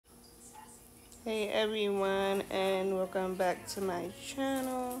Hey everyone, and welcome back to my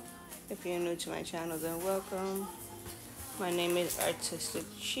channel. If you're new to my channel, then welcome. My name is Artistic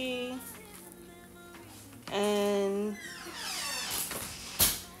Chi, and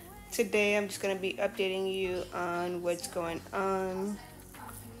today I'm just going to be updating you on what's going on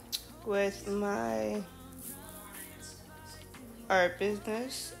with my art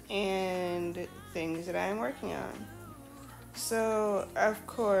business and things that I'm working on. So, of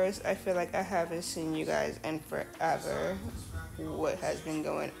course, I feel like I haven't seen you guys in forever. What has been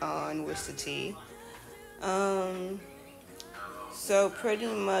going on with the tea? Um, so pretty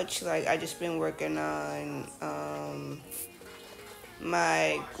much like I just been working on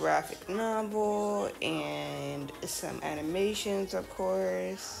my graphic novel and some animations, of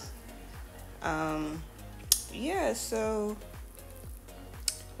course. Um, yeah, so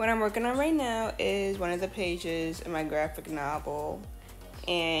what I'm working on right now is one of the pages in my graphic novel,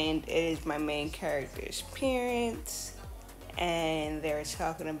 and it is my main character's parents, and they're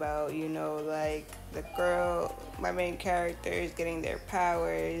talking about, like the girl, my main character is getting their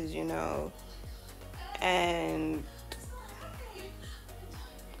powers, and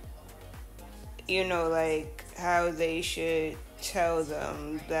like how they should tell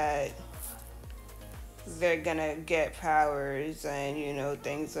them that they're gonna get powers and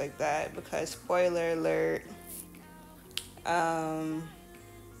things like that, because spoiler alert, um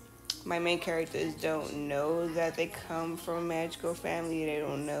my main characters don't know that they come from a magical family. They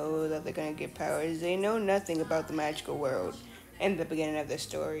don't know that they're gonna get powers. They know nothing about the magical world in the beginning of the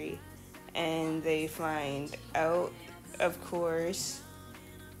story, and they find out, of course,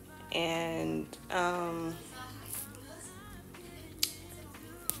 and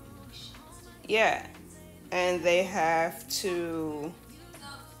yeah, and they have to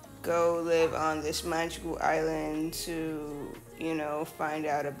go live on this magical island to find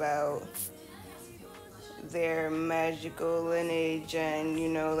out about their magical lineage, and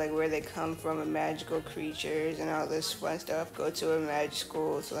like where they come from, and magical creatures and all this fun stuff. Go to a magic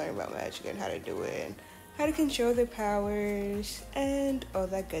school to learn about magic and how to do it, and how to control their powers and all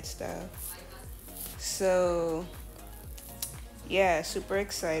that good stuff. So yeah, super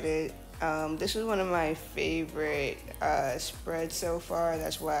excited. This was one of my favorite spreads so far.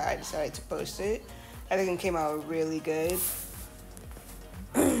 That's why I decided to post it. I think it came out really good.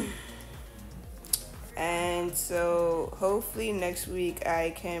 And so hopefully next week I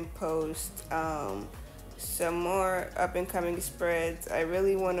can post some more up and coming spreads. I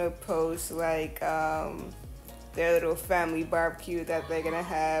really want to post like their little family barbecue that they're gonna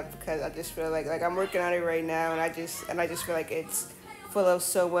have, because I just feel like I'm working on it right now, and I just feel like it's full of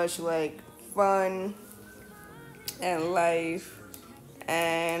so much like fun and life,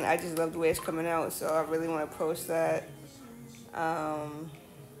 and I just love the way it's coming out. So I really want to post that. Um,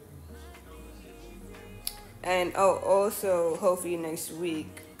 And also hopefully next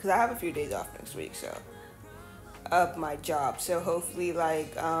week, because I have a few days off next week, so of my job. So hopefully,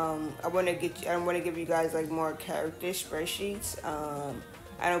 like, I want to give you guys like more character spreadsheets.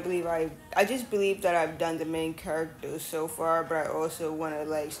 I don't believe I just believe that I've done the main characters so far, but I also want to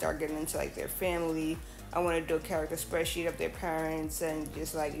like start getting into like their family. I want to do a character spreadsheet of their parents, and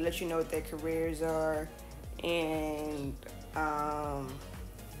just like let you know what their careers are, and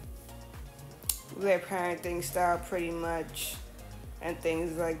their parenting style pretty much, and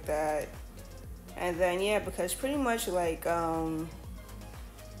things like that. And then yeah, because pretty much like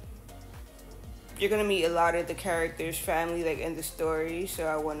you're gonna meet a lot of the characters' family like in the story, so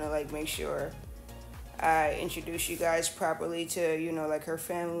I wanna like make sure I introduce you guys properly to, like her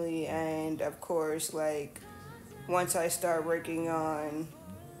family. And of course, like once I start working on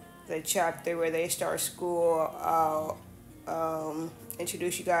the chapter where they start school, I'll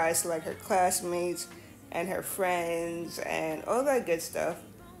introduce you guys to like her classmates and her friends and all that good stuff.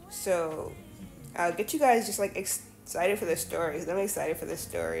 So I'll get you guys just like excited for the story, because I'm excited for this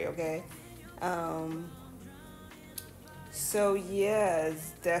story, okay? Um, so yeah,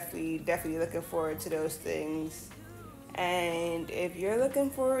 it's definitely looking forward to those things. And if you're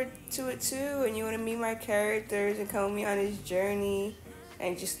looking forward to it too, and you want to meet my characters and come with me on this journey,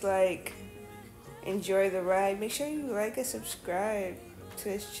 and just like enjoy the ride, make sure you like and subscribe to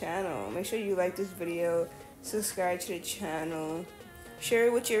this channel. Make sure you like this video, subscribe to the channel, share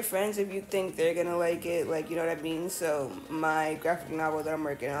it with your friends if you think they're gonna like it, like, you know what I mean. So my graphic novel that I'm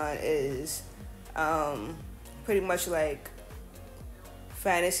working on is pretty much like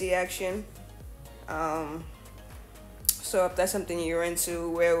fantasy action. So if that's something you're into,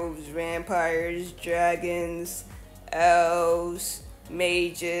 werewolves, vampires, dragons, elves,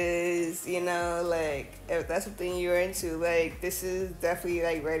 mages, like if that's something you're into, like this is definitely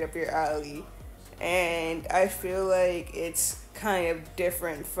like right up your alley. and I feel like it's kind of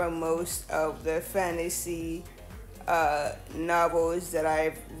different from most of the fantasy novels that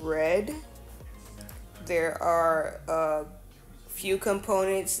I've read. There are a few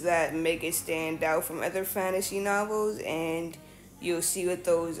components that make it stand out from other fantasy novels, and you'll see what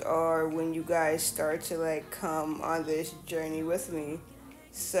those are when you guys start to like come on this journey with me.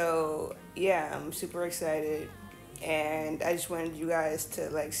 So yeah, I'm super excited, and I just wanted you guys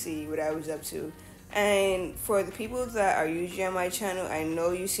to like see what I was up to. And for the people that are usually on my channel, I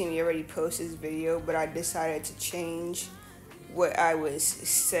know you see me already post this video, but I decided to change what I was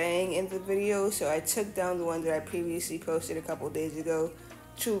saying in the video. So I took down the one that I previously posted a couple days ago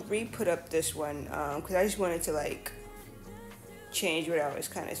to re-put up this one, because I just wanted to like change what I was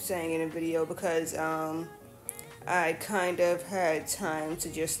kind of saying in the video, because I kind of had time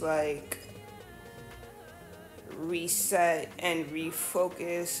to just like reset and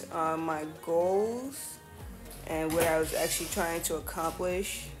refocus on my goals and what I was actually trying to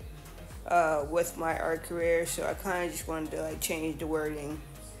accomplish with my art career. So I kind of just wanted to like change the wording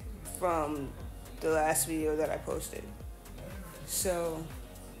from the last video that I posted. So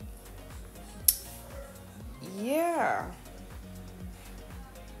yeah,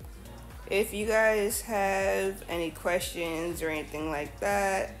 if you guys have any questions or anything like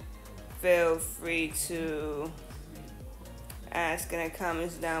that, feel free to ask in the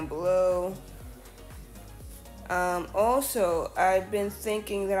comments down below. Also, I've been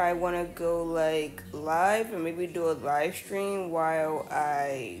thinking that I want to go like live, or maybe do a live stream while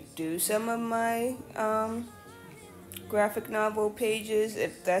I do some of my graphic novel pages.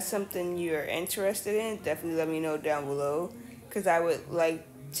 If that's something you're interested in, definitely let me know down below, because I would like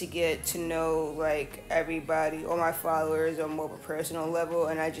to get to know like everybody, all my followers, on more of a personal level,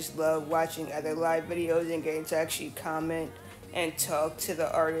 and I just love watching other live videos and getting to actually comment and talk to the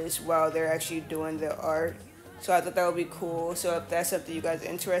artists while they're actually doing their art. So I thought that would be cool. So if that's something you guys are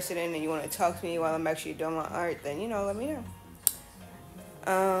interested in and you want to talk to me while I'm actually doing my art, then, you know, let me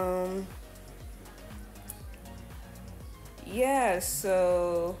know. Yeah,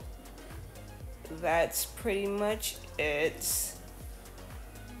 so that's pretty much it.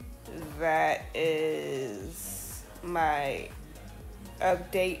 That is my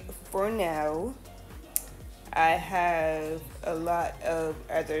update for now. I have a lot of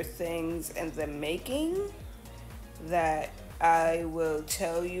other things in the making that I will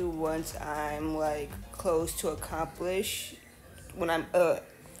tell you once I'm like close to accomplish.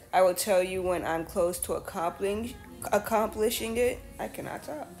 I will tell you when I'm close to accomplishing it. I cannot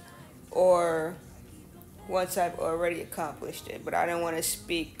talk. Or once I've already accomplished it, but I don't want to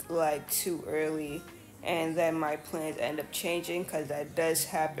speak like too early and then my plans end up changing, because that does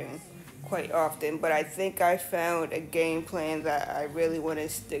happen quite often. But I think I found a game plan that I really want to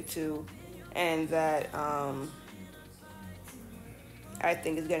stick to, and that I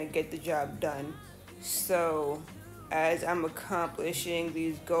think is going to get the job done. So as I'm accomplishing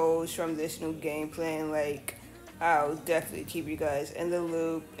these goals from this new game plan, like, I'll definitely keep you guys in the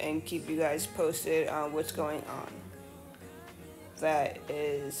loop and keep you guys posted on what's going on. That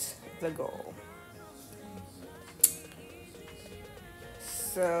is the goal.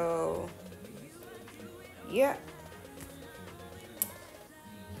 So yeah,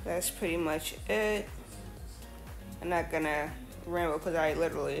 that's pretty much it. I'm not gonna ramble because I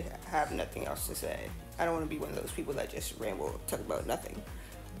literally have nothing else to say. I don't want to be one of those people that just ramble, talk about nothing.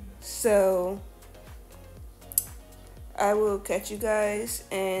 So I will catch you guys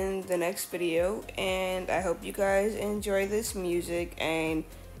in the next video, and I hope you guys enjoy this music and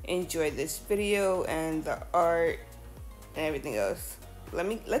enjoy this video and the art and everything else. Let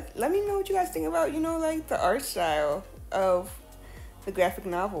me know what you guys think about, you know, like the art style of the graphic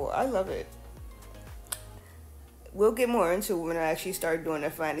novel. I love it. We'll get more into it when I actually start doing the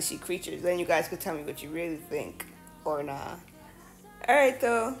fantasy creatures. Then you guys can tell me what you really think or nah. Alright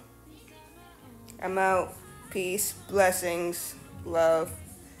though. I'm out. Peace, blessings, love.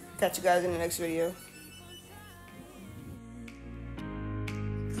 Catch you guys in the next video.